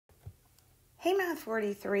Hey Math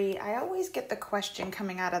 43, I always get the question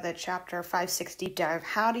coming out of the chapter 5-6 deep dive,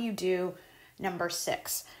 how do you do number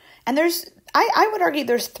 6? And I would argue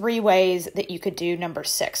there's 3 ways that you could do number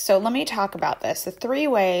 6. So let me talk about this. The 3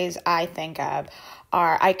 ways I think of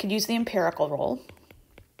are I could use the empirical rule,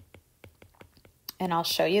 and I'll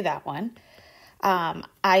show you that one.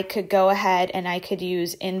 I could go ahead and I could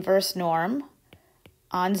use inverse norm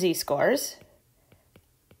on z-scores,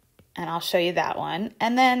 and I'll show you that one.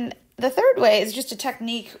 And then the third way is just a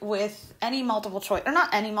technique with any multiple choice, or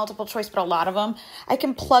not any multiple choice, but a lot of them. I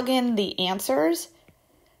can plug in the answers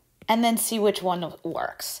and then see which one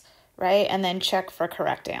works, right? And then check for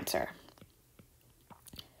correct answer.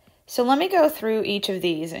 So let me go through each of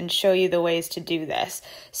these and show you the ways to do this.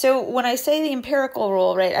 So when I say the empirical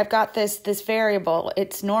rule, right, I've got this variable.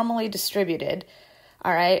 It's normally distributed.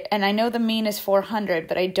 All right, and I know the mean is 400,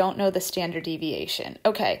 but I don't know the standard deviation.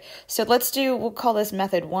 Okay, so we'll call this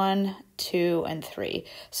method 1, 2, and 3.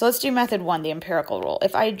 So let's do method 1, the empirical rule.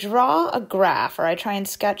 If I draw a graph, or I try and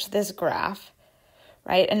sketch this graph,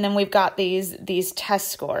 right, and then we've got these test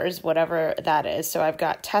scores, whatever that is. So I've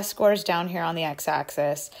got test scores down here on the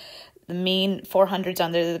x-axis. The mean 400's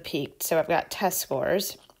under the peak, so I've got test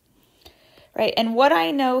scores. Right, and what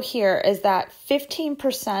I know here is that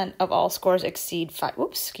 15% of all scores exceed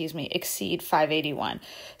 581.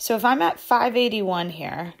 So if I'm at 581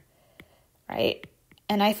 here, right,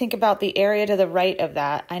 and I think about the area to the right of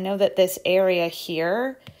that, I know that this area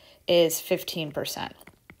here is 15%.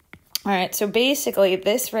 All right, so basically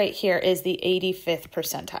this right here is the 85th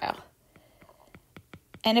percentile.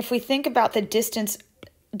 And if we think about the distance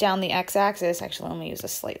down the x-axis, actually let me use a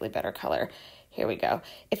slightly better color. Here we go.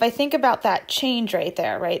 If I think about that change right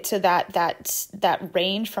there, right? So that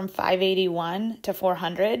range from 581 to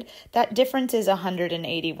 400, that difference is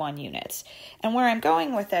 181 units. And where I'm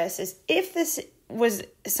going with this is if this was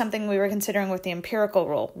something we were considering with the empirical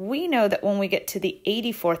rule, we know that when we get to the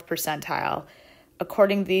 84th percentile,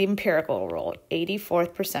 according to the empirical rule,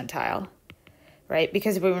 84th percentile, right?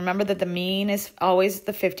 Because we remember that the mean is always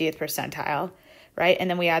the 50th percentile, right? And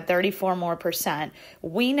then we add 34 more percent.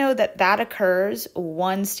 We know that that occurs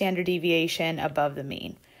 1 standard deviation above the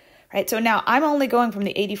mean, right? So now I'm only going from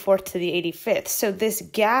the 84th to the 85th. So this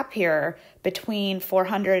gap here between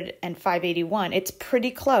 400 and 581, it's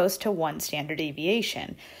pretty close to 1 standard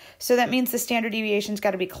deviation. So that means the standard deviation's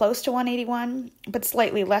got to be close to 181, but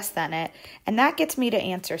slightly less than it. And that gets me to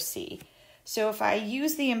answer C. So if I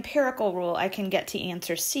use the empirical rule, I can get to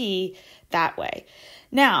answer C that way.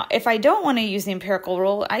 Now, if I don't want to use the empirical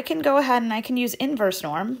rule, I can go ahead and I can use inverse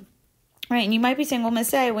norm, right? And you might be saying, well,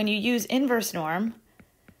 Miss A, when you use inverse norm,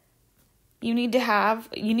 you need the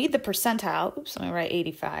percentile, let me write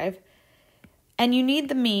 85, and you need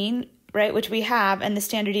the mean, right, which we have, and the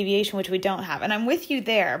standard deviation, which we don't have. And I'm with you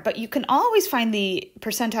there, but you can always find the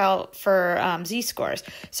percentile for z-scores.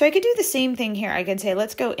 So I could do the same thing here. I could say,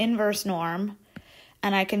 let's go inverse norm,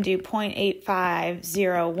 and I can do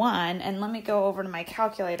 0.8501, and let me go over to my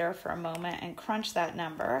calculator for a moment and crunch that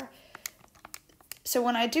number. So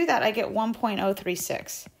when I do that, I get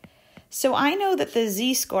 1.036. So I know that the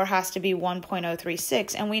z-score has to be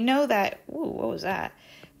 1.036, and we know that, what was that?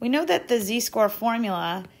 We know that the z-score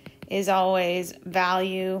formula is always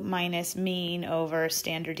value minus mean over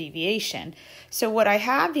standard deviation. So what I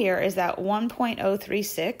have here is that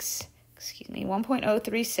 1.036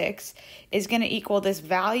 is going to equal this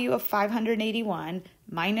value of 581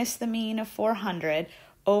 minus the mean of 400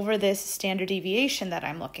 over this standard deviation that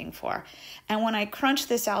I'm looking for. And when I crunch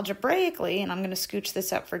this algebraically, and I'm going to scooch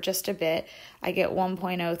this up for just a bit, I get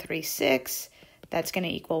 1.036. That's going to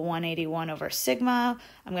equal 181 over sigma.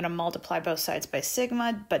 I'm going to multiply both sides by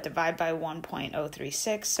sigma, but divide by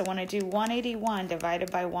 1.036. So when I do 181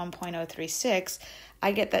 divided by 1.036,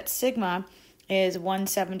 I get that sigma is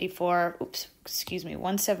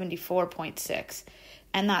 174.6.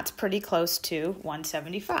 And that's pretty close to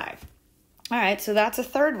 175. All right, so that's a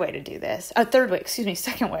second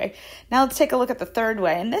way. Now let's take a look at the third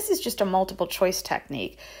way. And this is just a multiple choice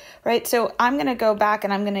technique, right? So I'm going to go back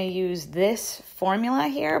and I'm going to use this formula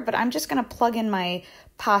here, but I'm just going to plug in my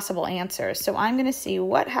possible answers. So I'm going to see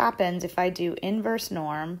what happens if I do inverse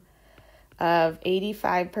norm of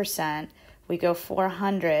 85%. We go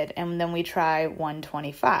 400, and then we try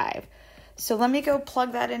 125. So let me go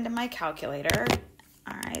plug that into my calculator.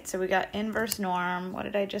 All right, so we got inverse norm, what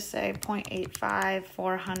did I just say? 0.85,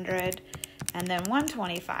 400, and then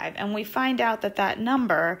 125. And we find out that that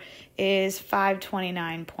number is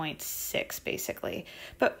 529.6, basically.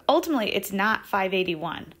 But ultimately, it's not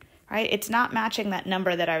 581, right? It's not matching that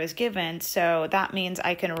number that I was given, so that means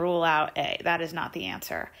I can rule out A. That is not the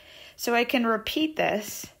answer. So I can repeat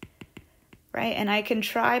this right? And I can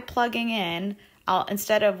try plugging in.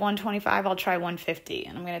 Instead of 125, I'll try 150.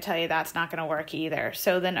 And I'm going to tell you that's not going to work either.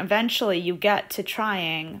 So then eventually you get to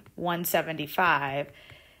trying 175.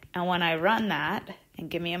 And when I run that, and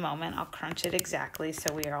give me a moment, I'll crunch it exactly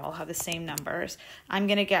so we all have the same numbers. I'm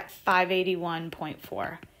going to get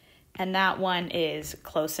 581.4. And that one is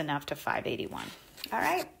close enough to 581. All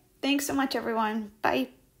right. Thanks so much, everyone. Bye.